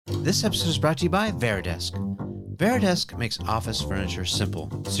This episode is brought to you by Veridesk. Veridesk makes office furniture simple.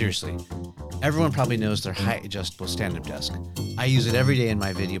 Seriously. Everyone probably knows their height adjustable stand-up desk. I use it every day in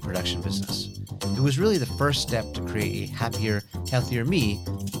my video production business. It was really the first step to create a happier, healthier me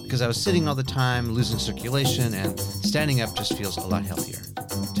because I was sitting all the time, losing circulation, and standing up just feels a lot healthier.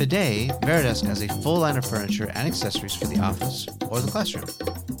 Today, Veridesk has a full line of furniture and accessories for the office or the classroom,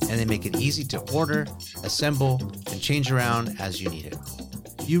 and they make it easy to order, assemble, and change around as you need it.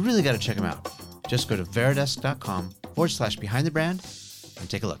 You really got to check them out. Just go to veridesk.com/behind the brand and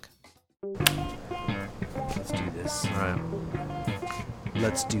take a look. Let's do this. All right.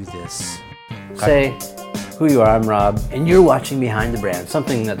 Let's do this. Say who you are. I'm Rob, and you're watching Behind the Brand,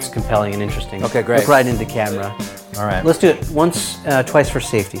 something that's compelling and interesting. Okay, great. Look right into camera. All right. Let's do it twice for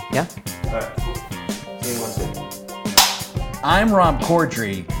safety, yeah? All right. I'm Rob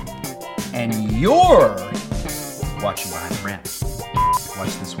Corddry, and you're watching Behind the Brand.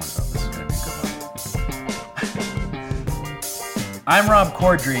 Watch this one, though. This is going to be a good one. I'm Rob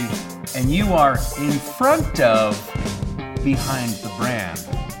Corddry, and you are in front of Behind the Brand.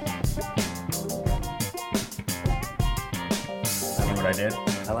 I know what I did.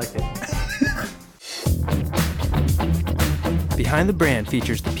 I like it. Behind the Brand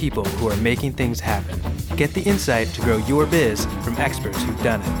features the people who are making things happen. Get the insight to grow your biz from experts who've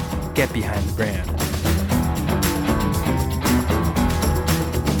done it. Get behind the brand.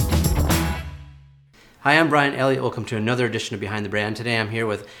 Hi, I'm Brian Elliott. Welcome to another edition of Behind the Brand. Today I'm here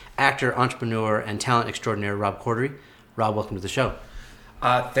with actor, entrepreneur, and talent extraordinaire Rob Corddry. Rob, welcome to the show.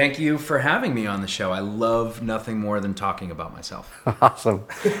 Thank you for having me on the show. I love nothing more than talking about myself. Awesome.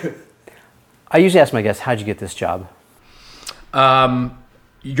 I usually ask my guests, how'd you get this job?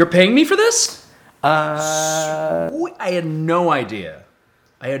 You're paying me for this? Uh, I had no idea.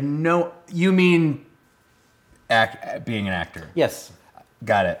 You mean being an actor? Yes.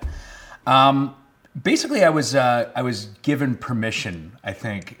 Got it. Basically, I was given permission, I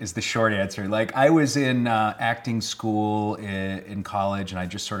think, is the short answer. Like, I was in acting school in college, and I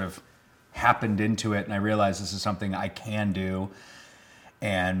just sort of happened into it, and I realized this is something I can do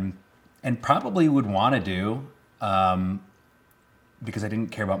and probably would want to do because I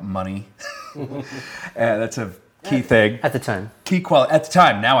didn't care about money. That's a key thing. At the time. Key quality. At the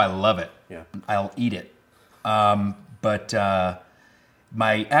time. Now I love it. Yeah. I'll eat it. But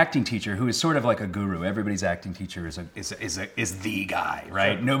my acting teacher, who is sort of like a guru, everybody's acting teacher is the guy,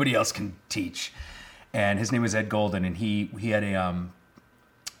 right? Sure. Nobody else can teach. And his name was Ed Golden, and he had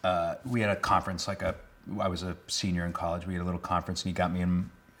we had a conference, I was a senior in college. We had a little conference, and he got me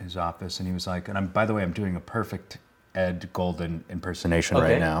in his office, and he was like, by the way, I'm doing a perfect Ed Golden impersonation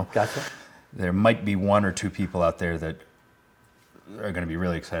right now. Gotcha. There might be one or two people out there that are going to be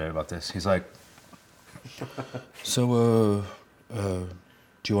really excited about this. He's like, so, do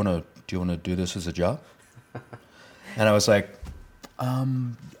you want to do this as a job? And I was like,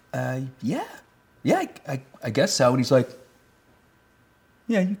 yeah, I guess so. And he's like,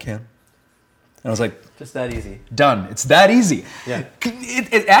 yeah, you can. And I was like, Just that easy. done. It's that easy. Yeah.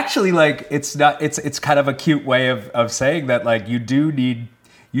 It actually, like, it's not. It's kind of a cute way of saying that, like, you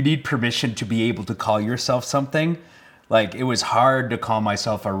need permission to be able to call yourself something. Like, it was hard to call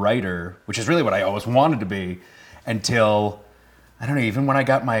myself a writer, which is really what I always wanted to be, until, I don't know, even when I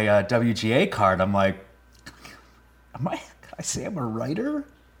got my WGA card, I'm like, can I say I'm a writer?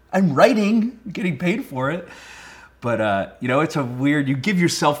 I'm writing, getting paid for it. But, it's a weird, you give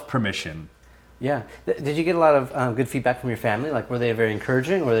yourself permission. Yeah. Did you get a lot of good feedback from your family? Like, were they very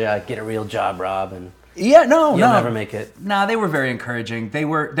encouraging? Or were they like, get a real job, Rob, and Yeah, no. you'll never make it? No, they were very encouraging. They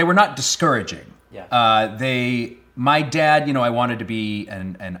were not discouraging. Yeah. My dad, I wanted to be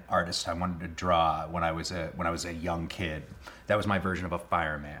an artist. I wanted to draw when I was a young kid. That was my version of a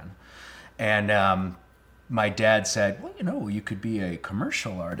fireman. And my dad said, well, you could be a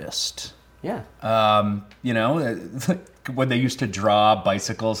commercial artist. Yeah. When they used to draw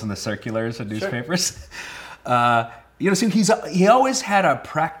bicycles in the circulars in newspapers. So he always had a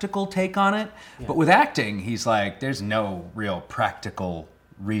practical take on it. Yeah. But with acting, he's like, there's no real practical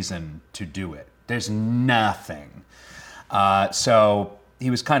reason to do it. There's nothing. So he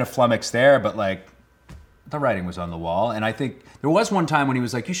was kind of flummoxed there, but like the writing was on the wall. And I think there was one time when he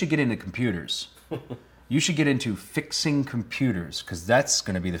was like, you should get into computers. You should get into fixing computers because that's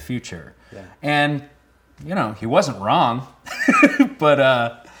going to be the future. Yeah. And, he wasn't wrong.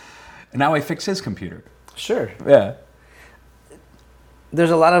 But now I fix his computer. Sure. Yeah. There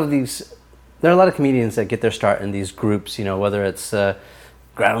are a lot of comedians that get their start in these groups, whether it's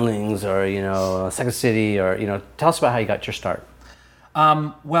Groundlings or, Second City or, tell us about how you got your start.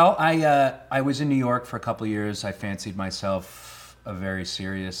 Well, I was in New York for a couple of years. I fancied myself a very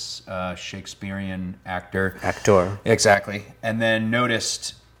serious Shakespearean actor. Actor. Exactly. And then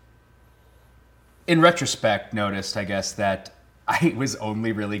in retrospect, I guess, that I was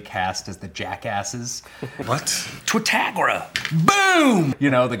only really cast as the jackasses. What? Twitagora! Boom! You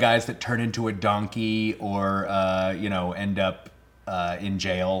know, the guys that turn into a donkey or, end up in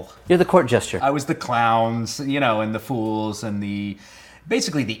jail. You're the court jester. I was the clowns, and the fools and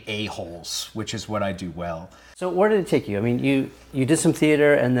basically the a-holes, which is what I do well. So where did it take you? I mean, you did some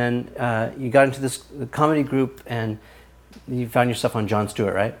theater, and then you got into this comedy group, and you found yourself on Jon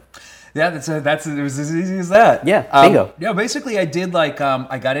Stewart, right? Yeah, it was as easy as that. Yeah, bingo. Basically I did I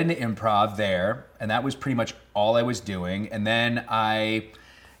got into improv there, and that was pretty much all I was doing. And then I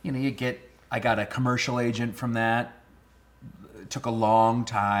got a commercial agent from that. It took a long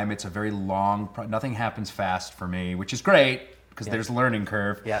time. It's a very long, nothing happens fast for me, which is great because there's a learning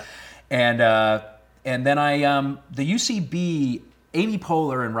curve. Yeah. And then the UCB, Amy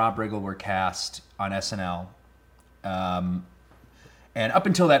Poehler and Rob Riggle were cast on SNL. And up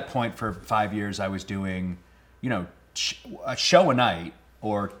until that point, for 5 years, I was doing, a show a night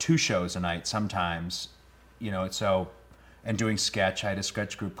or 2 shows a night sometimes, and doing sketch. I had a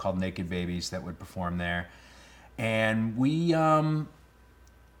sketch group called Naked Babies that would perform there. And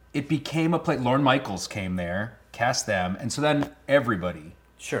it became a place. Lorne Michaels came there, cast them. And so then everybody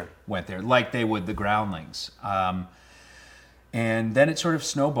went there, like they would the Groundlings. And then it sort of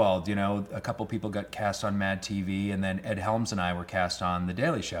snowballed, a couple people got cast on Mad TV, and then Ed Helms and I were cast on The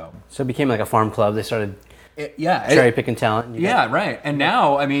Daily Show. So it became like a farm club. They started cherry picking talent. Right. And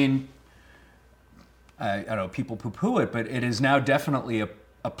now, I mean, I don't know, people poo-poo it, but it is now definitely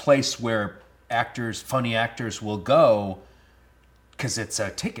a place where funny actors will go because it's a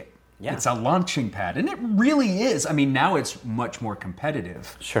ticket. Yeah. It's a launching pad. And it really is. I mean, now it's much more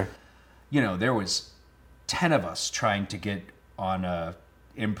competitive. Sure. There was 10 of us trying to get on a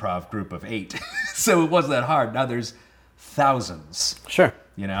improv group of 8. So it wasn't that hard. Now there's thousands. Sure.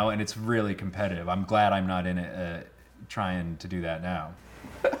 And it's really competitive. I'm glad I'm not in it trying to do that now.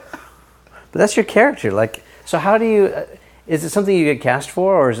 But that's your character. So how do you, is it something you get cast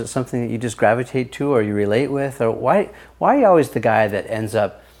for, or is it something that you just gravitate to or you relate with? Or why are you always the guy that ends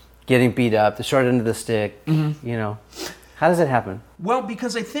up getting beat up, the short end of the stick? Mm-hmm. How does it happen? Well,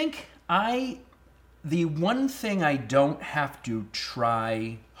 because I think the one thing I don't have to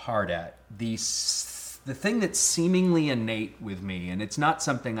try hard at, the thing that's seemingly innate with me, and it's not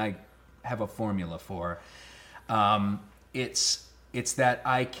something I have a formula for, it's that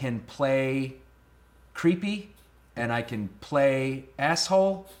I can play creepy and I can play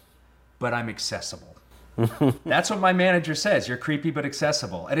asshole, but I'm accessible. That's what my manager says. You're creepy but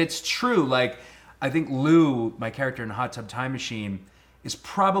accessible. And it's true. I think Lou, my character in Hot Tub Time Machine, is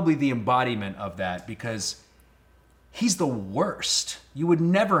probably the embodiment of that, because he's the worst. You would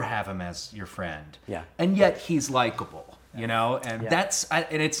never have him as your friend. Yeah. And yet he's likable, and and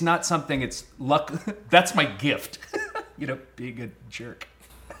it's not something, it's luck. That's my gift, being a jerk.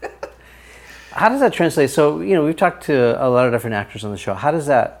 How does that translate? So, we've talked to a lot of different actors on the show. How is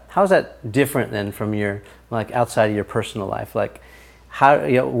that different then from your, outside of your personal life?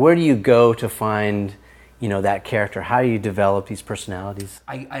 Where do you go to find, that character? How do you develop these personalities?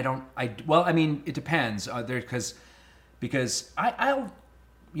 It depends. Because I'll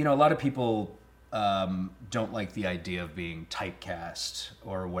a lot of people don't like the idea of being typecast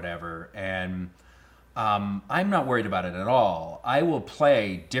or whatever, and I'm not worried about it at all. I will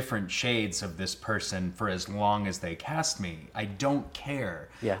play different shades of this person for as long as they cast me. I don't care.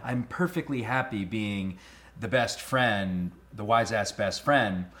 Yeah. I'm perfectly happy being the best friend, the wise-ass best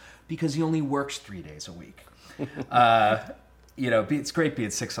friend, because he only works 3 days a week. It's great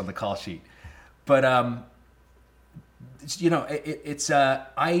being 6 on the call sheet. But,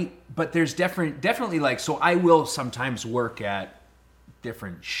 but there's definitely so I will sometimes work at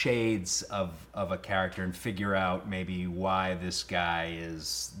different shades of a character and figure out maybe why this guy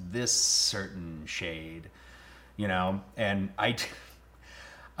is this certain shade, and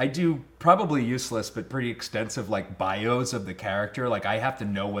I do probably useless but pretty extensive bios of the character. I have to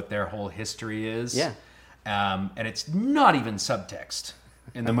know what their whole history is. Yeah. And it's not even subtext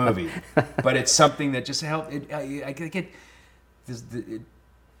in the movie, but it's something that just helps.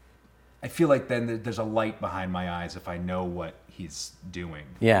 I feel like then there's a light behind my eyes if I know what he's doing.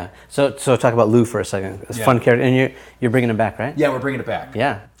 Yeah. So talk about Lou for a second. It's a fun character, and you're bringing him back, right? Yeah, we're bringing it back.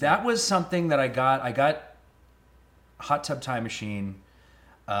 Yeah. That was something that I got Hot Tub Time Machine.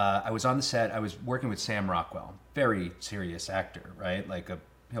 I was on the set. I was working with Sam Rockwell, very serious actor, right?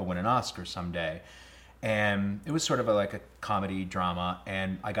 He'll win an Oscar someday. And it was sort of a comedy drama.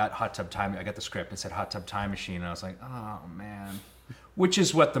 And I got I got the script. It said Hot Tub Time Machine. And I was like, oh, man. which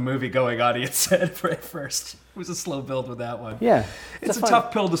is what the movie-going audience said at first. It was a slow build with that one. Yeah. It's a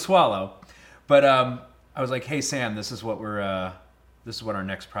tough pill to swallow. But I was like, hey, Sam, this is what our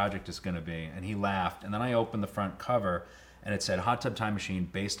next project is going to be. And he laughed. And then I opened the front cover, and it said, Hot Tub Time Machine,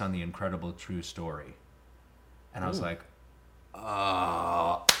 based on the incredible true story. And I was like,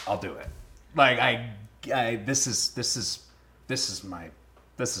 I'll do it. Like, this is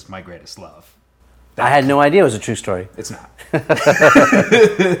my greatest love. I had no idea it was a true story. It's not.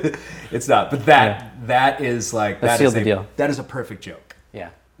 It's not. But that is like That sealed the deal. That is a perfect joke. Yeah.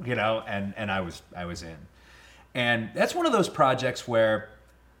 You know, and I was in. And that's one of those projects where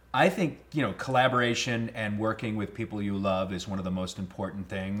I think, you know, collaboration and working with people you love is one of the most important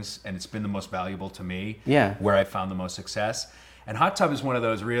things, and it's been the most valuable to me. Yeah. Where I found the most success. And Hot Tub is one of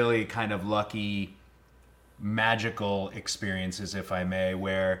those really kind of lucky, magical experiences, if I may,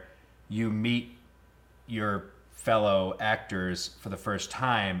 where you meet your fellow actors for the first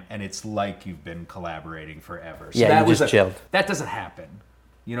time, and it's like you've been collaborating forever. So Yeah, that you just chilled. That doesn't happen.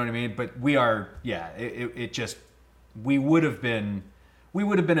 You know what I mean? But we are, we would have been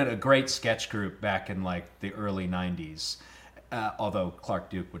at a great sketch group back in like the early 90s, although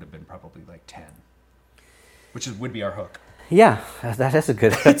Clark Duke would have been probably like 10, which would be our hook. Yeah, that is a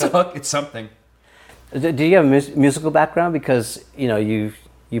good. It's a hook. It's something. Do you have a musical background? Because you know you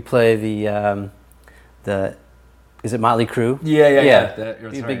play the is it Motley Crue? Yeah.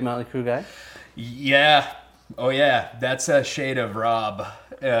 You a big Motley Crue guy? Yeah. Oh yeah. That's a shade of Rob.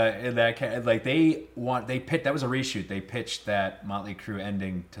 In that like they pitched, that was a reshoot. They pitched that Motley Crue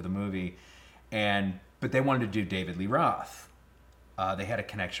ending to the movie, but they wanted to do David Lee Roth. They had a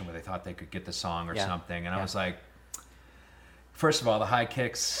connection where they thought they could get the song or something, and I was like, first of all, the high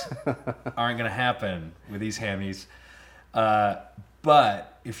kicks aren't going to happen with these hammies.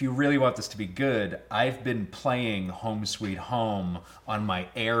 But if you really want this to be good, I've been playing Home Sweet Home on my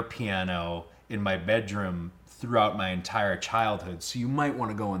air piano in my bedroom throughout my entire childhood. So you might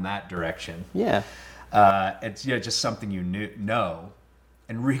want to go in that direction. Yeah. It's just something you know.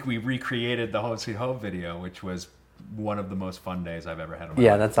 And we recreated the Home Sweet Home video, which was one of the most fun days I've ever had in my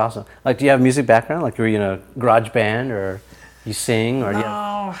life. That's awesome. Like, do you have a music background? Like, were you in a garage band, or you sing, or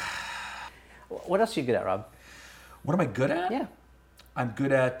no. What else are you good at, Rob? What am I good at? Yeah. I'm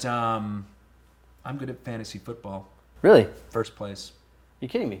good at fantasy football. Really? First place. You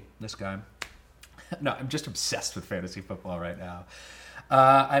kidding me? This guy. No, I'm just obsessed with fantasy football right now.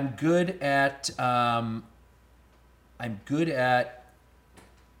 I'm good at. No,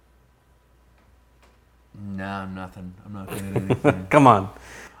 I'm nothing. I'm not good at anything. Come on.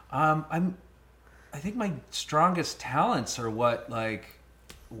 I think my strongest talents are what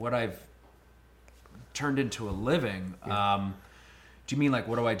I've turned into a living. Yeah. Do you mean like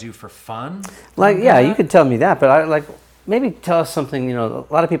what do I do for fun? Like, yeah, you could tell me that, but maybe tell us something. You know,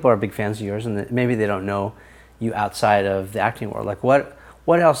 a lot of people are big fans of yours, and maybe they don't know you outside of the acting world. Like, what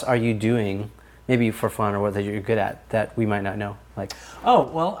else are you doing, maybe for fun, or what that you're good at that we might not know? Like, oh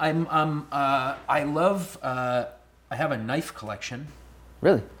well, I love. I have a knife collection.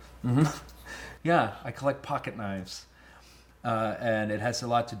 Really? Mm-hmm. Yeah, I collect pocket knives, and it has a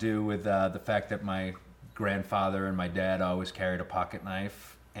lot to do with the fact that my grandfather and my dad always carried a pocket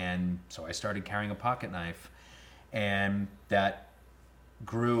knife, and so I started carrying a pocket knife, and that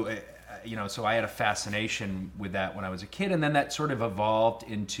grew. So I had a fascination with that when I was a kid, and then that sort of evolved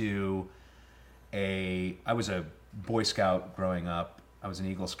into I was a Boy Scout growing up. I was an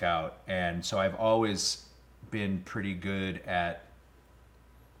Eagle Scout, and so I've always been pretty good at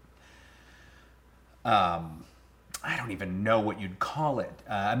I don't even know what you'd call it.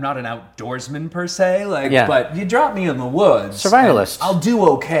 I'm not an outdoorsman per se, but you drop me in the woods. Survivalist. I'll do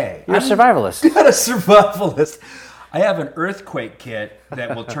okay. You're a survivalist. I'm not a survivalist. I have an earthquake kit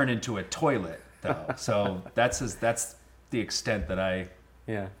that will turn into a toilet, though. So that's the extent that I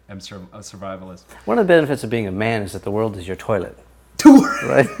am a survivalist. One of the benefits of being a man is that the world is your toilet.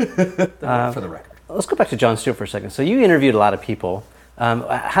 Right? For the record. Let's go back to Jon Stewart for a second. So you interviewed a lot of people.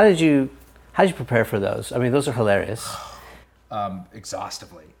 How did you prepare for those? I mean, those are hilarious.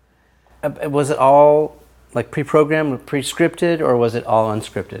 Exhaustively. Was it all like pre-programmed, pre-scripted, or was it all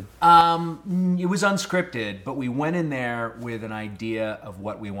unscripted? It was unscripted, but we went in there with an idea of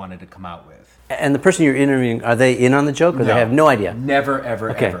what we wanted to come out with. And the person you're interviewing, are they in on the joke, or they have no idea? Never, ever,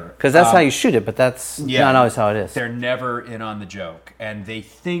 ever. Because that's how you shoot it, but that's not always how it is. They're never in on the joke, and they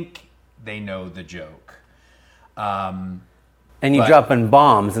think they know the joke. And you dropping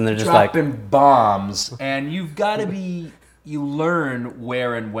bombs, and they're just dropping bombs, and you've got to be. You learn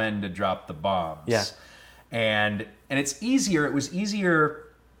where and when to drop the bombs. Yeah. And it's easier. It was easier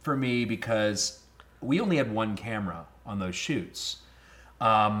for me because we only had one camera on those shoots.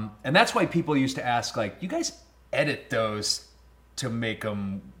 And that's why people used to ask, like, you guys edit those to make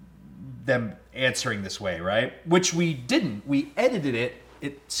them answering this way, right? Which we didn't. We edited it.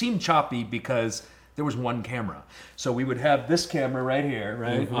 It seemed choppy because there was one camera. So we would have this camera right here,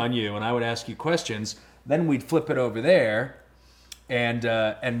 right, on you, and I would ask you questions. Then we'd flip it over there, and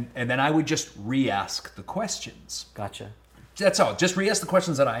then I would just re-ask the questions. Gotcha. That's all. Just re-ask the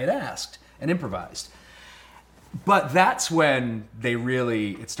questions that I had asked and improvised. But that's when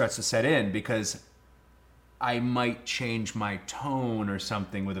it starts to set in, because I might change my tone or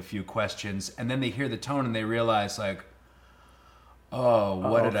something with a few questions, and then they hear the tone and they realize, like, oh,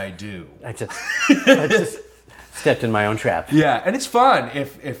 what did I do? I just stepped in my own trap. Yeah, and it's fun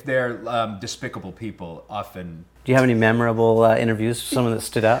if they're despicable people often. Do you have any memorable interviews, someone that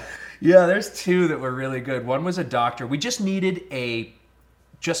stood out? Yeah, there's two that were really good. One was a doctor. We just needed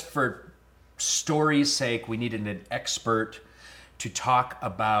just for story's sake, we needed an expert to talk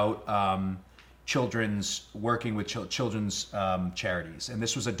about working with children's charities. And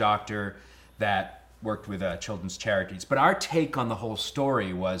this was a doctor that worked with children's charities. But our take on the whole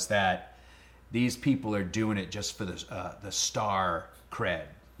story was that these people are doing it just for the star cred,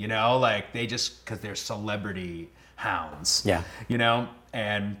 like they just, because they're celebrity hounds,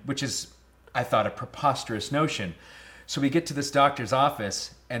 and which is, I thought, a preposterous notion. So we get to this doctor's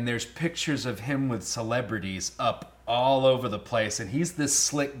office, and there's pictures of him with celebrities up all over the place, and he's this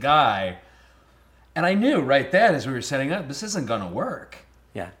slick guy. And I knew right then, as we were setting up, this isn't going to work.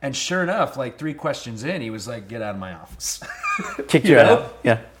 Yeah. And sure enough, like 3 questions in, he was like, "Get out of my office." Kicked you out.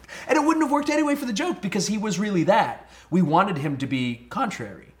 Yeah. And it wouldn't have worked anyway for the joke, because he was really that. We wanted him to be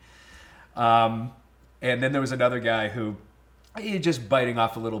contrary. And then there was another guy who, he just biting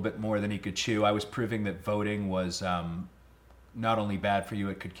off a little bit more than he could chew. I was proving that voting was not only bad for you,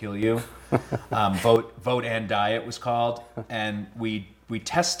 it could kill you. Vote and Die, it was called. And we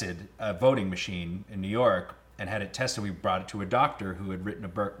tested a voting machine in New York and had it tested. We brought it to a doctor who had written a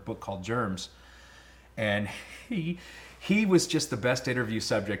book called Germs. And he was just the best interview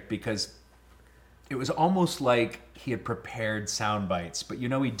subject, because it was almost like he had prepared sound bites, but he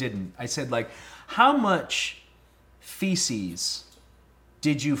didn't. I said, like, how much feces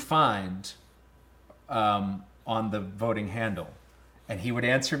did you find on the voting handle? And he would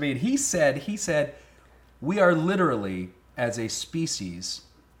answer me, and he said, we are literally, as a species,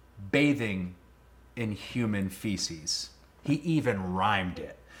 bathing in human feces. He even rhymed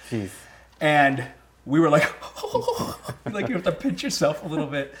it. Jeez. And we were like, like, you have to pinch yourself a little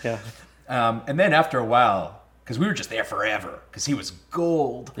bit. Yeah. And then after a while, because we were just there forever, because he was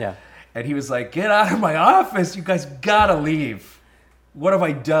gold. Yeah. And he was like, "Get out of my office. You guys gotta leave. What have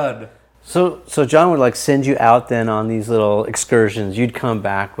I done?" So John would like send you out then on these little excursions. You'd come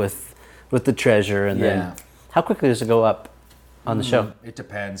back with the treasure, and then how quickly does it go up on the show? It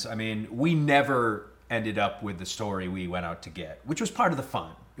depends. I mean, we never ended up with the story we went out to get, which was part of the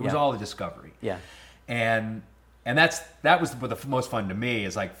fun. It was all a discovery. Yeah. And that was the most fun to me,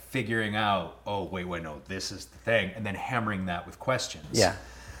 is like figuring out, oh, wait, no, this is the thing, and then hammering that with questions. Yeah.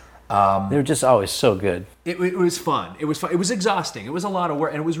 They were just always so good. It was fun. It was fun. It was exhausting. It was a lot of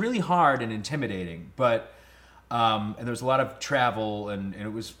work, and it was really hard and intimidating. But and there was a lot of travel, and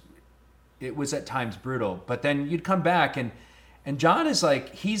it was at times brutal. But then you'd come back, and John is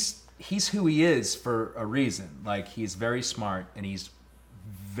like, he's who he is for a reason. Like, he's very smart, and he's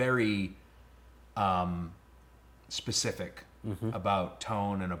very specific about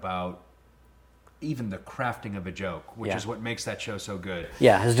tone and about even the crafting of a joke, which is what makes that show so good.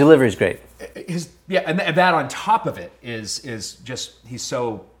 Yeah, his delivery is great. And that on top of it is just, he's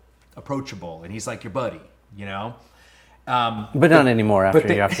so approachable, and he's like your buddy, But not anymore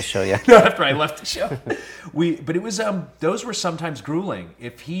after you're off the show, yeah. Not after I left the show. But it was, those were sometimes grueling.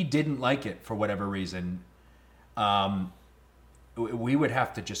 If he didn't like it for whatever reason, we would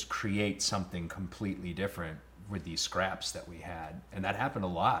have to just create something completely different with these scraps that we had, and that happened a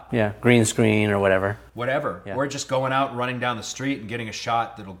lot. Yeah, green screen or whatever. Yeah. Or just going out and running down the street and getting a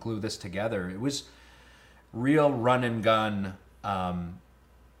shot that'll glue this together. It was real run and gun,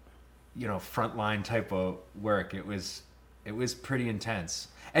 frontline type of work. It was pretty intense.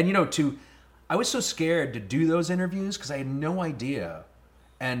 And I was so scared to do those interviews because I had no idea.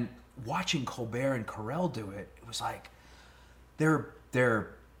 And watching Colbert and Carell do it, it was like, they're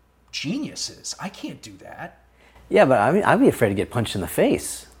geniuses. I can't do that. Yeah, but I mean, I'd be afraid to get punched in the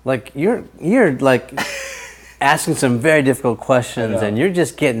face. Like, you're like asking some very difficult questions, and you're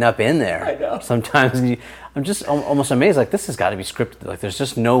just getting up in there. I know. Sometimes I'm just almost amazed. Like, this has got to be scripted. Like, there's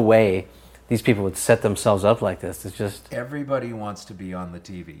just no way these people would set themselves up like this. It's just, everybody wants to be on the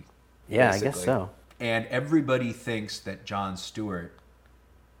TV. Yeah, basically. I guess so. And everybody thinks that Jon Stewart,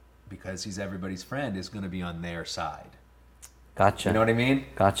 because he's everybody's friend, is going to be on their side. Gotcha. You know what I mean?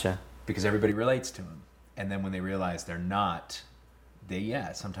 Gotcha. Because everybody relates to him. And then when they realize they're not,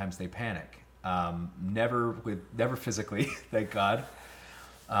 sometimes they panic. Never physically, thank God.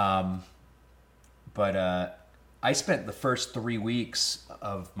 But I spent the first 3 weeks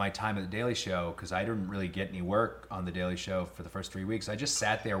of my time at The Daily Show, because I didn't really get any work on The Daily Show for the first 3 weeks. I just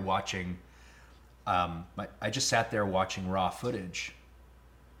sat there watching raw footage,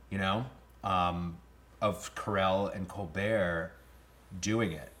 of Carell and Colbert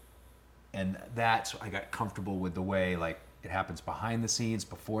doing it. And I got comfortable with the way, like, it happens behind the scenes,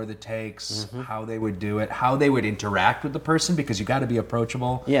 before the takes, how they would do it, how they would interact with the person, because you got to be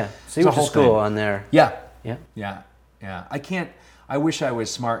approachable. Yeah. So you went to school on there. Yeah. Yeah. Yeah. Yeah. I wish I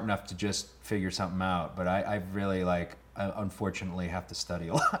was smart enough to just figure something out, but I really, I unfortunately have to study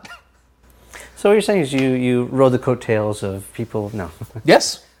a lot. So what you're saying is you rode the coattails of people. No.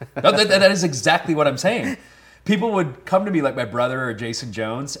 Yes. No, that is exactly what I'm saying. People would come to me, like my brother or Jason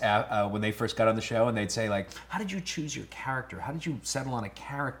Jones, when they first got on the show, and they'd say, like, how did you choose your character? How did you settle on a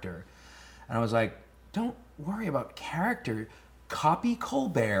character? And I was like, don't worry about character. Copy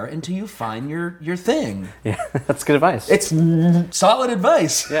Colbert until you find your thing. Yeah, that's good advice. It's solid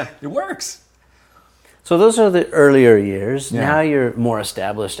advice. Yeah. It works. So those are the earlier years. Yeah. Now you're a more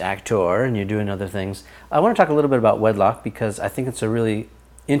established actor and you're doing other things. I want to talk a little bit about Wedlock, because I think it's a really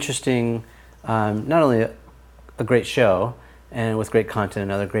interesting, not only a great show and with great content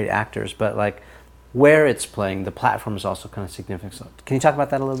and other great actors, but like where it's playing, the platform is also kind of significant. So can you talk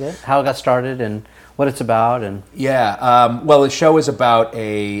about that a little bit? How it got started and what it's about? And well, the show is about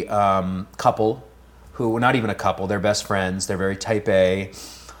a couple who, not even a couple, they're best friends. They're very type A,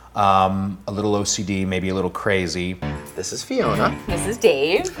 a little OCD, maybe a little crazy. This is Fiona. This is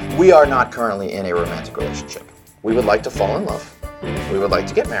Dave. We are not currently in a romantic relationship. We would like to fall in love. We would like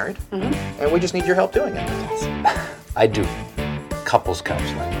to get married. And we just need your help doing it. I do couples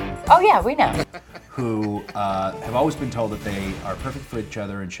counseling. Oh yeah, we know. Who have always been told that they are perfect for each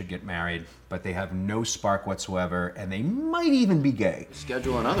other and should get married, but they have no spark whatsoever, and they might even be gay.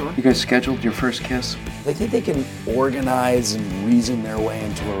 Schedule another one. You guys scheduled your first kiss? They think they can organize and reason their way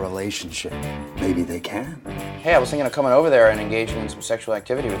into a relationship. Maybe they can. Hey, I was thinking of coming over there and engaging in some sexual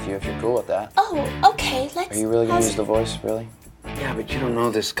activity with you if you're cool with that. Oh, okay, let's... Are you really gonna use the voice, really? Yeah, but you don't know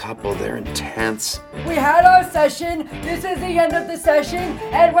this couple. They're intense. We had our session, this is the end of the session,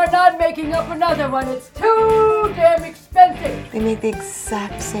 and we're not making up another one. It's too damn expensive. They make the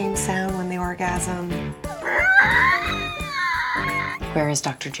exact same sound when they orgasm. Where is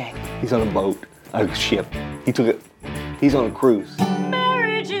Dr. J? He's on a boat, a ship. He's on a cruise.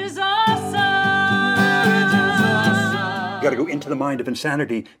 Marriage is awesome. You gotta go into the mind of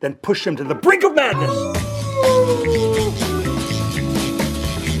insanity, then push him to the brink of madness.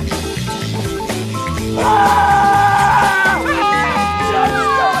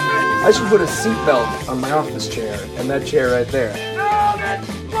 I should put a seatbelt on my office chair and that chair right there. No, that's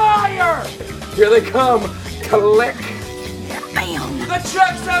fire! Here they come. Collect. Bam! The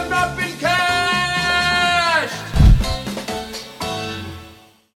checks have not been cashed!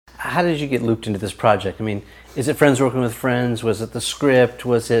 how did you get looped into this project? I mean, is it friends working with friends? Was it the script?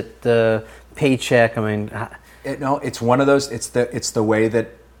 Was it the paycheck? I mean... No, it's one of those. It's the way that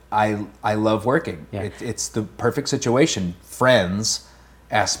I love working. Yeah. It's the perfect situation. Friends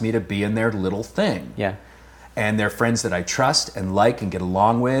asked me to be in their little thing. Yeah. And they're friends that I trust and like and get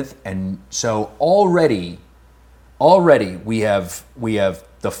along with, and so already we have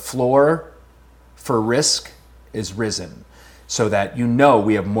the floor for risk is risen, so that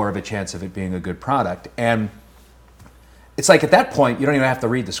we have more of a chance of it being a good product. And it's like at that point you don't even have to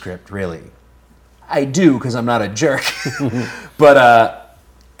read the script really. I do because I'm not a jerk, but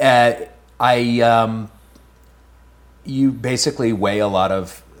you basically weigh a lot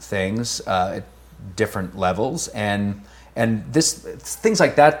of things at different levels, and things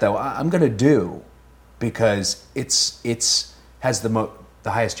like that though I'm gonna do because it's has the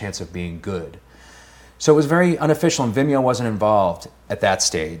highest chance of being good. So it was very unofficial, and Vimeo wasn't involved at that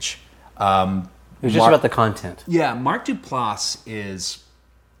stage. It was just about the content. Yeah, Mark Duplass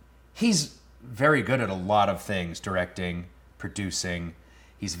he's very good at a lot of things, directing, producing.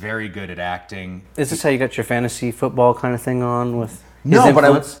 He's very good at acting. Is this how you got your fantasy football kind of thing on with his No, but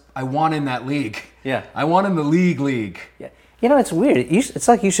influence? I want in that league. Yeah. I want in the league. Yeah. You know, it's weird. It's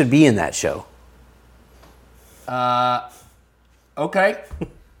like you should be in that show. Okay.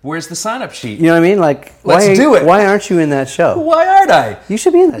 Where's the sign-up sheet? You know what I mean? Like, Let's do it. Why aren't you in that show? Why aren't I? You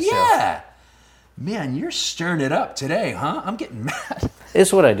should be in that show. Yeah. Man, you're stirring it up today, huh? I'm getting mad.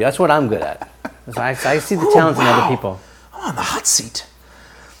 It's what I do. That's what I'm good at. I see the talents in other people. I'm on the hot seat.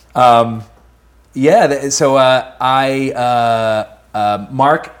 So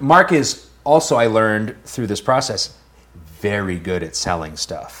Mark is also, I learned through this process, very good at selling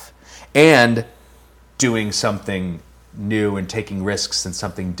stuff and doing something new and taking risks and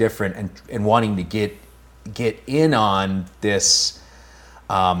something different and wanting to get in on this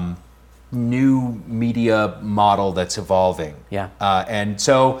new media model that's evolving. Yeah. And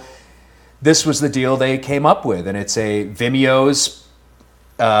so this was the deal they came up with, and it's Vimeo's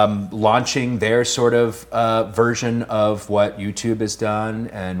launching their sort of version of what YouTube has done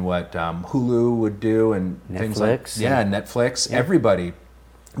and what Hulu would do and things like Netflix. Yeah. Everybody,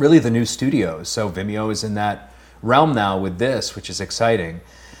 really the new studios. So Vimeo is in that realm now with this, which is exciting.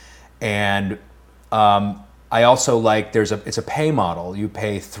 And I also like it's a pay model. You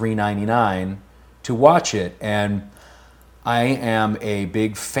pay $3.99 to watch it, and I am a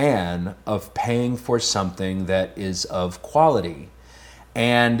big fan of paying for something that is of quality.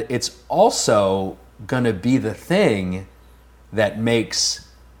 And it's also going to be the thing that makes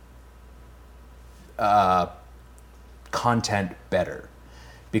content better.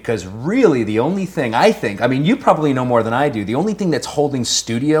 Because really the only thing you probably know more than I do, the only thing that's holding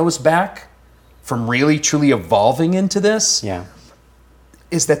studios back from really truly evolving into this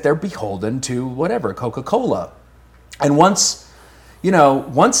is that they're beholden to whatever, Coca-Cola. And once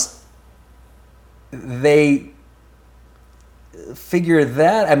they figure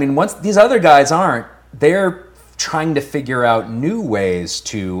that, once these other guys they're trying to figure out new ways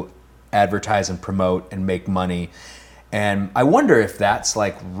to advertise and promote and make money. And I wonder if that's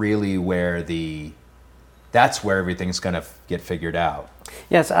like really where that's where everything's going to get figured out.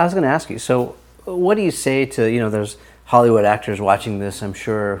 Yes, I was going to ask you, so what do you say to, there's Hollywood actors watching this, I'm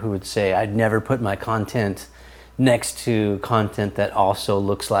sure, who would say, I'd never put my content next to content that also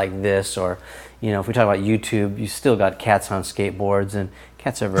looks like this, or if we talk about YouTube, you still got cats on skateboards, and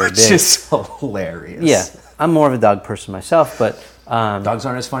cats are very big. Which is hilarious. Yeah, I'm more of a dog person myself, but dogs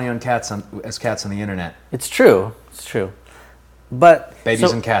aren't as funny as cats on the internet. It's true. But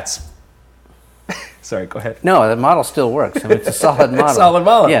babies and cats. Sorry, go ahead. No, the model still works. It's a solid model. It's a solid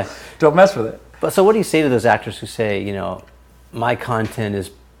model. Yeah, don't mess with it. But so, what do you say to those actors who say, my content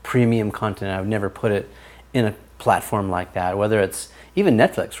is premium content, I would never put it in a platform like that, whether it's even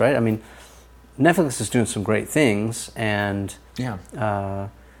Netflix, right? Netflix is doing some great things, and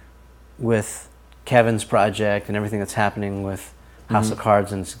with Kevin's project and everything that's happening with House of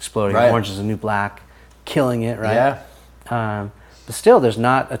Cards and it's exploding, Orange is the New Black, killing it, right? Yeah. But still, there's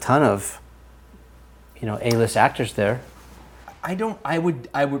not a ton of, A-list actors there. I'd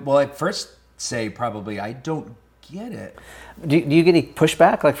first say probably I don't get it. Do you get any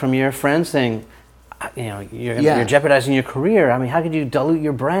pushback, like from your friends saying, you're jeopardizing your career? How could you dilute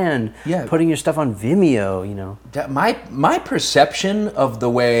your brand? Putting your stuff on Vimeo, My perception of the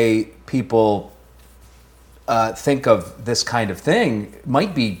way people think of this kind of thing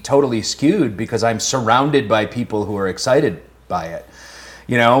might be totally skewed because I'm surrounded by people who are excited by it.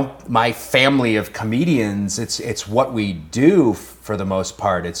 My family of comedians, it's what we do for the most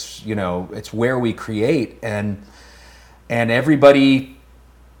part. It's, it's where we create, and everybody,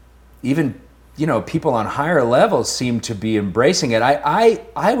 even, people on higher levels seem to be embracing it. I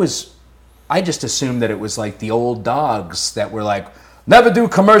just assumed that it was like the old dogs that were like, never do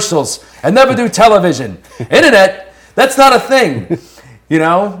commercials and never do television. Internet, that's not a thing,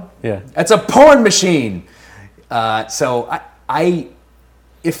 Yeah. That's a porn machine. So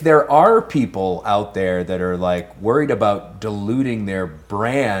if there are people out there that are like worried about diluting their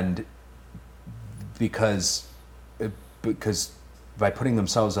brand because by putting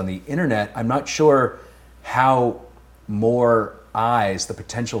themselves on the internet, I'm not sure how more eyes, the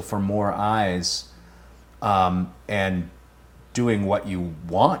potential for more eyes, and doing what you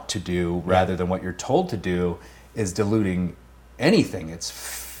want to do rather than what you're told to do is diluting anything.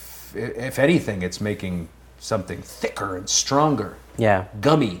 If anything, it's making something thicker and stronger. Yeah.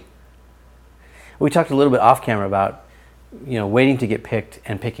 Gummy. We talked a little bit off camera about, waiting to get picked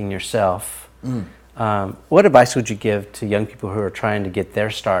and picking yourself. What advice would you give to young people who are trying to get their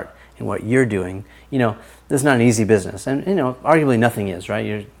start in what you're doing? This is not an easy business, and arguably nothing is, right?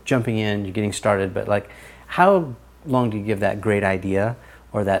 You're jumping in, you're getting started, but like, how long do you give that great idea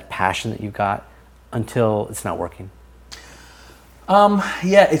or that passion that you've got until it's not working?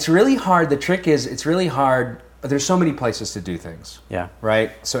 It's really hard. The trick is, it's really hard. There's so many places to do things. Yeah.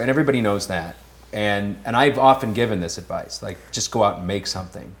 Right? So, and everybody knows that. And I've often given this advice, like, just go out and make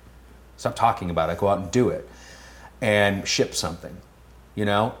something. Stop talking about it. Go out and do it. And ship something,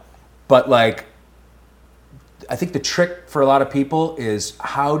 But like, I think the trick for a lot of people is,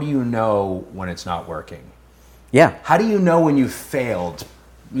 how do you know when it's not working? Yeah. How do you know when you failed?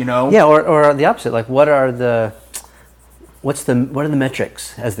 You know? Yeah, or the opposite. Like, what are the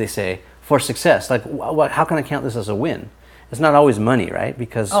metrics, as they say, for success? Like, how can I count this as a win? It's not always money, right?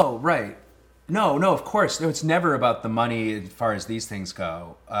 Because Right. No, of course. No, it's never about the money as far as these things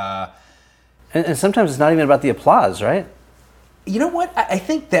go. And sometimes it's not even about the applause, right? You know what? I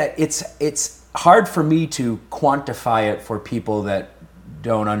think that it's hard for me to quantify it for people that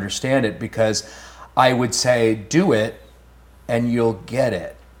don't understand it, because I would say do it and you'll get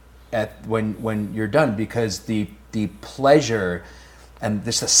it when you're done, because the pleasure and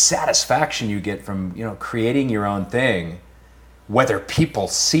just the satisfaction you get from creating your own thing, whether people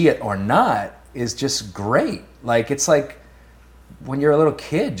see it or not, is just great. Like, it's like when you're a little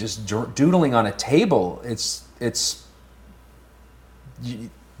kid just doodling on a table.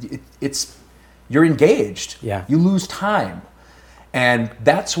 You're engaged. Yeah. You lose time. And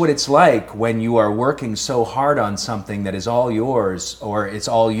that's what it's like when you are working so hard on something that is all yours, or it's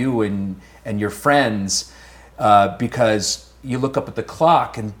all you and your friends, because you look up at the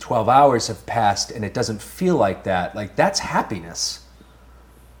clock and 12 hours have passed and it doesn't feel like that. Like, that's happiness.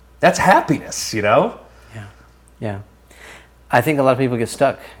 That's happiness, Yeah. Yeah. I think a lot of people get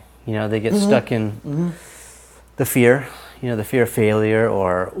stuck. They get stuck in the fear, the fear of failure,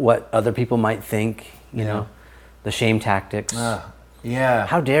 or what other people might think, the shame tactics. Yeah.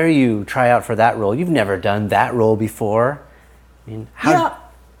 How dare you try out for that role? You've never done that role before. I mean,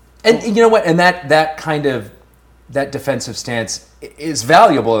 And you know what? And that kind of, that defensive stance is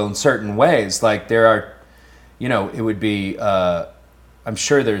valuable in certain ways. Like, there are, it would be, I'm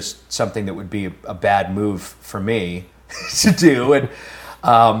sure there's something that would be a bad move for me to do. And,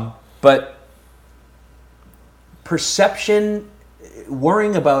 but perception,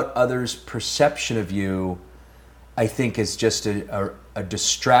 worrying about others' perception of you, I think is just a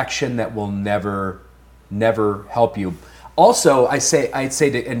distraction that will never help you. Also, I'd say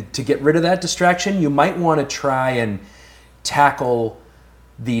to get rid of that distraction, you might want to try and tackle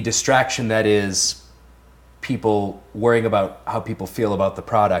the distraction that is people worrying about how people feel about the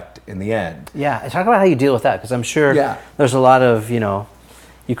product in the end. Yeah, talk about how you deal with that, because I'm sure there's a lot of, you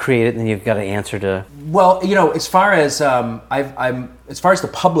create it and then you've got to answer to. Well, as far as as far as the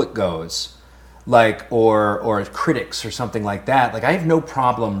public goes, like or critics or something like that, like, I have no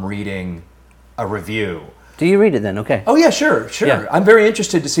problem reading a review. Do you read it then? Okay. Oh yeah, sure. Yeah. I'm very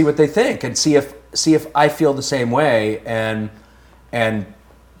interested to see what they think and see if I feel the same way and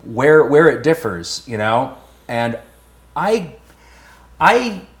where it differs, And I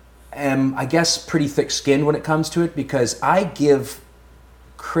am, I guess, pretty thick-skinned when it comes to it, because I give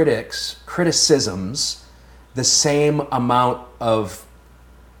criticisms the same amount of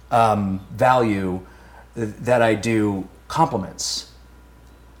value that I do compliments.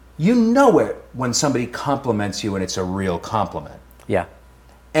 You know it when somebody compliments you and it's a real compliment. Yeah.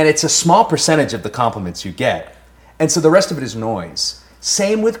 And it's a small percentage of the compliments you get. And so the rest of it is noise.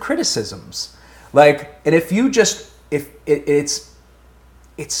 Same with criticisms. Like, and if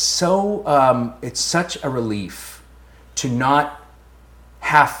it's such a relief to not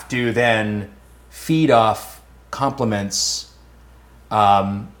have to then feed off compliments,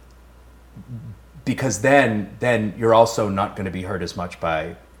 because then you're also not going to be hurt as much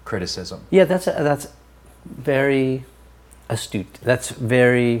by criticism. Yeah, that's very astute. I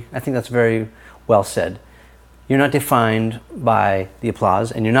think that's very well said. You're not defined by the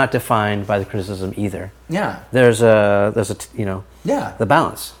applause, and you're not defined by the criticism either. Yeah. There's the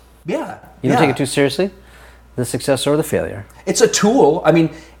balance. Yeah. You don't take it too seriously, the success or the failure. It's a tool. I mean,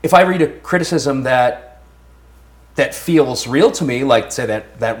 if I read a criticism that feels real to me, like, say,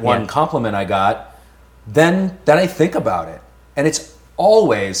 that one compliment I got, then I think about it. And it's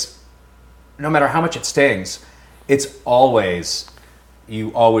always, no matter how much it stings, you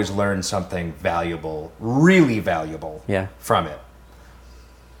always learn something valuable, really valuable from it.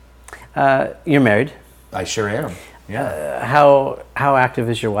 You're married. I sure am. Yeah. How active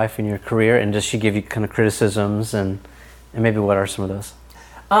is your wife in your career, and does she give you kind of criticisms, and maybe what are some of those?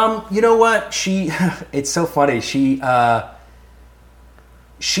 You know what? It's so funny. She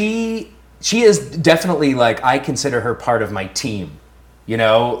is definitely, like, I consider her part of my team.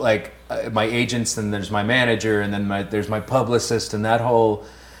 Like, my agents, and there's my manager, and then there's my publicist, and that whole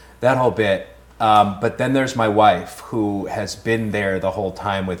bit. But then there's my wife, who has been there the whole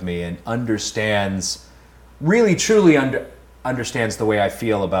time with me and understands, really truly understands the way I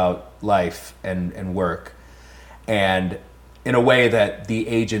feel about life and work, and in a way that the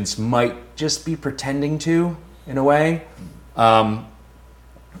agents might just be pretending to, in a way.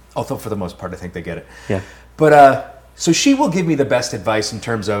 Although for the most part, I think they get it. Yeah. But so she will give me the best advice in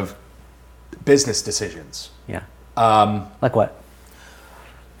terms of business decisions. Yeah. Like what?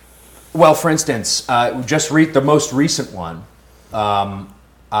 Well, for instance, just the most recent one,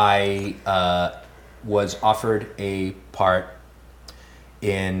 I was offered a part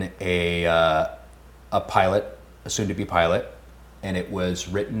in a pilot, a soon-to-be pilot, and it was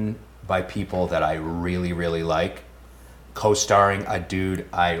written by people that I really, really like, co-starring a dude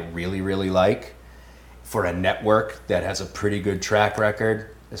I really, really like, for a network that has a pretty good track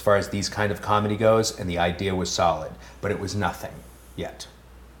record as far as these kind of comedy goes, and the idea was solid, but it was nothing yet.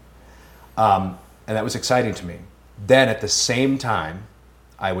 And that was exciting to me. Then at the same time,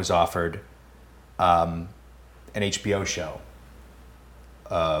 I was offered an HBO show,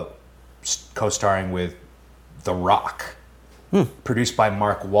 co-starring with The Rock, produced by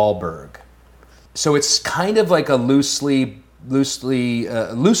Mark Wahlberg. So it's kind of like a loosely, it's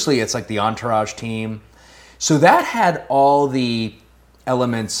like the Entourage team. So that had all the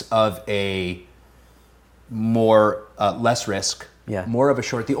elements of a more, less risk, more of a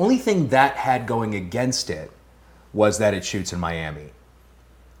short. The only thing that had going against it was that it shoots in Miami,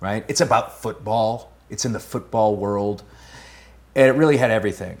 right? It's about football. It's in the football world. And it really had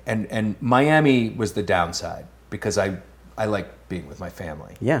everything. And Miami was the downside because I like being with my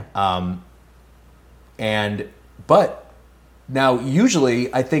family. Yeah. But now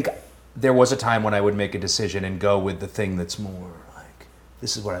usually I think there was a time when I would make a decision and go with the thing that's more like,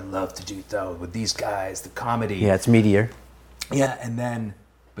 this is what I love to do though, with these guys, the comedy. Yeah, it's meatier. Yeah,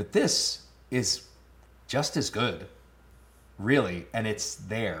 but this is just as good, really, and it's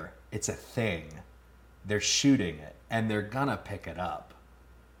there. It's a thing. They're shooting it, and they're gonna pick it up.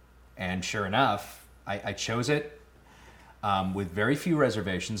 And sure enough, I chose it with very few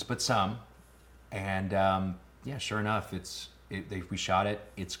reservations, but some. And sure enough, we shot it.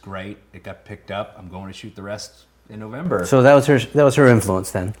 It's great. It got picked up. I'm going to shoot the rest in November. So that was her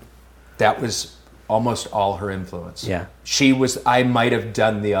influence then. That was almost all her influence. Yeah. I might have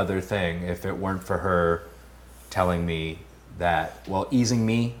done the other thing if it weren't for her telling me that, easing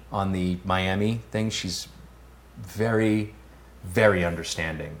me on the Miami thing. She's very, very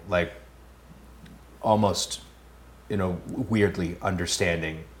understanding, like almost, weirdly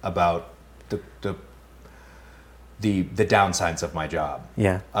understanding about the downsides of my job.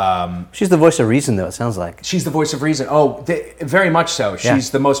 Yeah. She's the voice of reason, though, it sounds like. She's the voice of reason. Oh, very much so. She's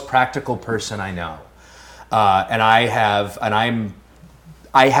the most practical person I know. And I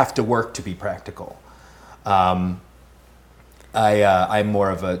have to work to be practical. I'm more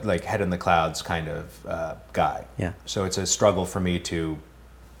of a head in the clouds kind of guy. Yeah. So it's a struggle for me to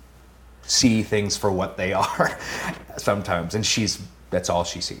see things for what they are sometimes. And that's all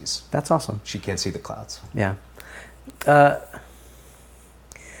she sees. That's awesome. She can't see the clouds. Yeah. Let's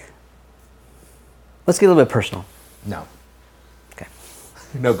get a little bit personal. No. Okay.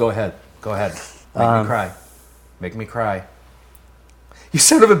 No, go ahead. Go ahead. Make me cry. Make me cry. You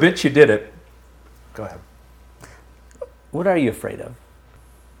son of a bitch, you did it. Go ahead. What are you afraid of?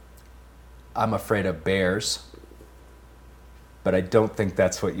 I'm afraid of bears, but I don't think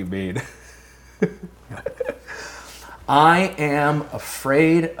that's what you mean. I am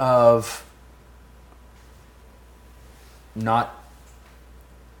afraid of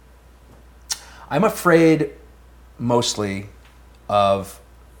I'm afraid mostly of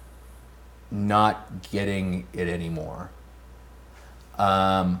not getting it anymore.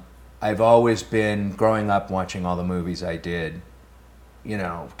 I've always been, growing up watching all the movies I did,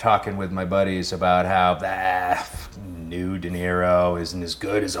 talking with my buddies about how new De Niro isn't as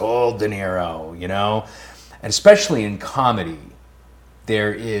good as old De Niro, And especially in comedy,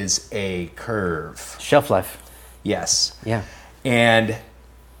 there is a curve. Shelf life. Yes. Yeah. And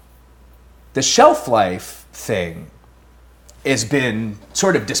the shelf life thing has been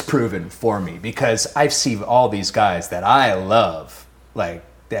sort of disproven for me because I've seen all these guys that I love, like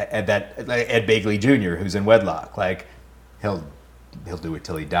Ed Begley Jr., who's in Wedlock. Like, he'll do it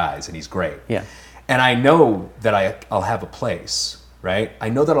till he dies, and he's great. Yeah. And I know that I'll have a place, right? I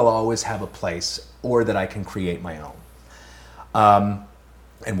know that I'll always have a place, or that I can create my own.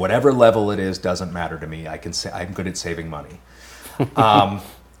 And whatever level it is doesn't matter to me. I'm good at saving money.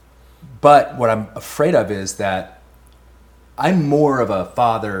 But what I'm afraid of is that I'm more of a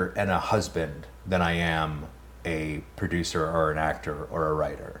father and a husband than I am a producer or an actor or a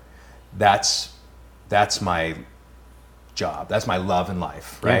writer. That's my job. That's my love in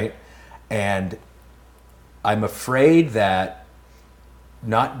life, right? Yeah. And I'm afraid that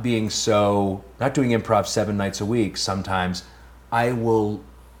not doing improv 7 nights a week, sometimes I will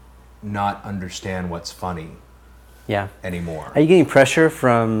not understand what's funny anymore. Are you getting pressure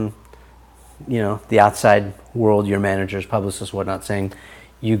from the outside world, your managers, publicists, whatnot, saying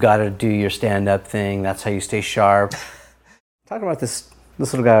you got to do your stand-up thing. That's how you stay sharp. Talk about this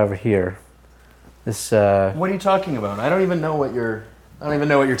little guy over here. This. What are you talking about? I don't even know what you're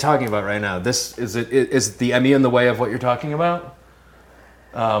talking about right now. This is the Emmy in the way of what you're talking about?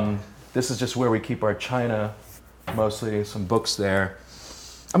 This is just where we keep our china, mostly some books there.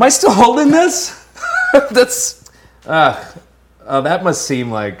 Am I still holding this? That must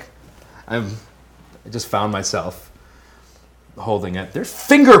seem like I just found myself holding it. There's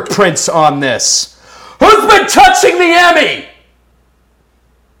fingerprints on this. Who's been touching the Emmy?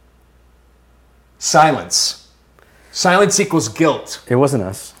 Silence. Silence equals guilt. It wasn't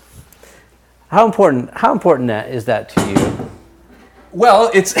us. How important is that to you?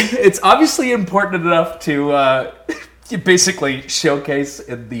 Well, it's obviously important enough to basically showcase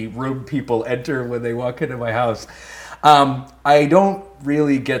in the room people enter when they walk into my house. I don't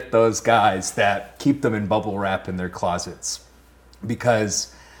really get those guys that keep them in bubble wrap in their closets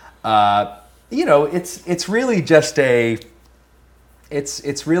because it's really just a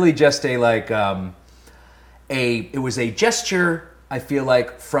it was a gesture, I feel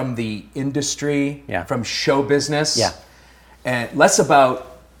like, from the industry, from show business, and less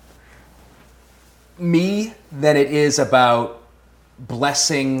about me than it is about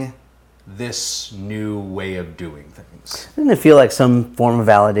blessing this new way of doing things. Doesn't it feel like some form of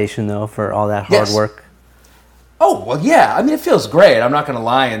validation, though, for all that hard work? Oh, well, yeah. I mean, it feels great. I'm not going to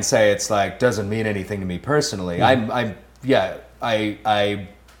lie and say it's like, doesn't mean anything to me personally.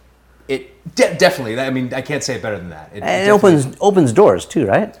 Definitely. I mean, I can't say it better than that. It opens doors too,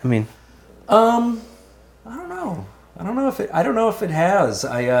 right? I mean, I don't know. I don't know if it has.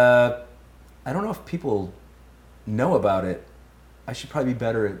 I don't know if people know about it. I should probably be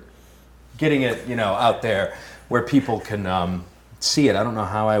better at getting it, out there where people can see it. I don't know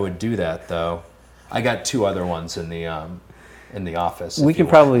how I would do that though. I got 2 other ones in the office. We can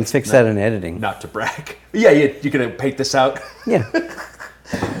probably fix that in editing. Not to brag. Yeah, you're gonna paint this out. Yeah.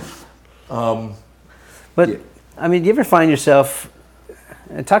 I mean, do you ever find yourself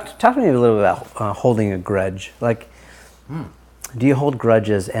talk to me a little bit about holding a grudge? Like, do you hold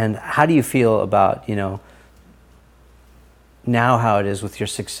grudges, and how do you feel about now how it is with your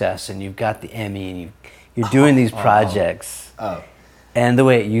success, and you've got the Emmy, and you're doing these projects, and the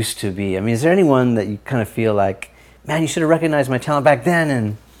way it used to be? I mean, is there anyone that you kind of feel like, man, you should have recognized my talent back then?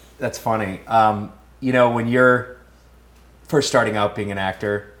 And that's funny. When you're first starting out being an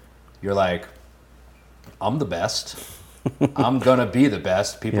actor, you're like, I'm the best. I'm gonna be the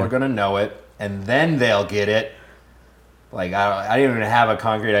best. People are gonna know it, and then they'll get it. Like I didn't even have a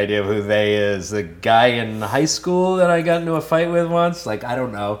concrete idea of who they is. The guy in high school that I got into a fight with once, like I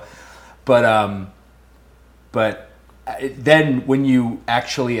don't know, but then when you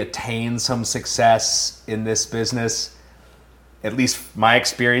actually attain some success in this business, at least my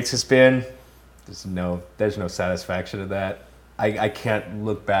experience has been, there's no satisfaction in that. I can't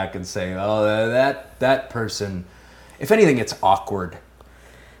look back and say, oh, that person. If anything, it's awkward.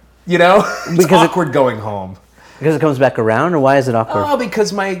 It's awkward going home. Because it comes back around, or why is it awkward? Oh,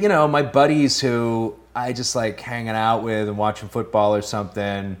 because my buddies who I just like hanging out with and watching football or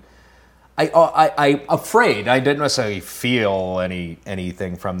something. I'm afraid. I didn't necessarily feel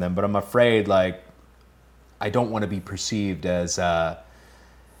anything from them, but I'm afraid like I don't want to be perceived as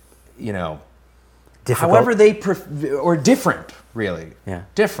difficult. However they or different, really. Yeah.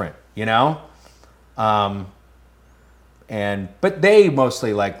 Different, but they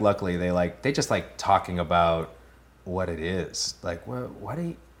mostly luckily they just like talking about what it is. Like, what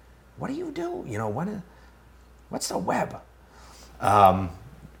do you do? What's the web?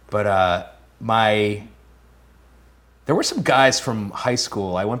 There were some guys from high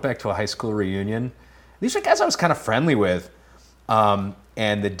school. I went back to a high school reunion. These are guys I was kind of friendly with. And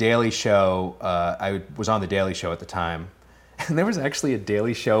the Daily Show, I was on the Daily Show at the time. And there was actually a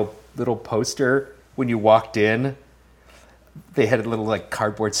Daily Show little poster when you walked in. They had a little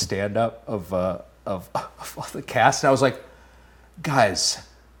cardboard stand-up of all the cast. And I was like, guys,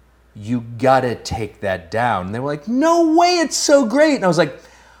 you gotta take that down. And they were like, no way, it's so great. And I was like...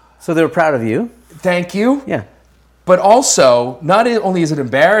 So they were proud of you? Thank you. Yeah. But also, not only is it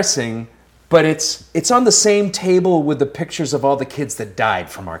embarrassing, but it's on the same table with the pictures of all the kids that died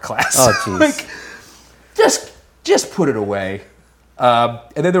from our class. Oh, jeez. Just put it away. And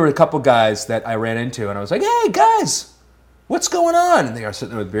then there were a couple guys that I ran into, and I was like, hey, guys, what's going on? And they are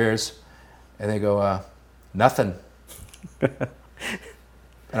sitting there with beers, and they go, nothing. And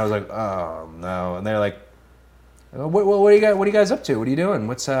I was like, oh, no. And they're like, what are you guys up to? What are you doing?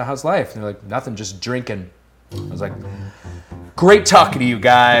 How's life? And they're like, nothing, just drinking. I was like, great talking to you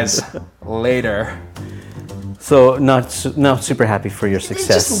guys. later. So not super happy for your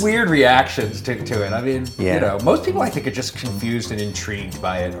success. Just weird reactions to it. I mean, Yeah. you know, most people I think are just confused and intrigued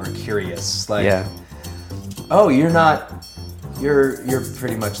by it or curious. Like, Yeah. oh, you're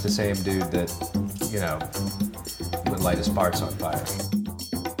pretty much the same dude that, you know, would light his parts on fire.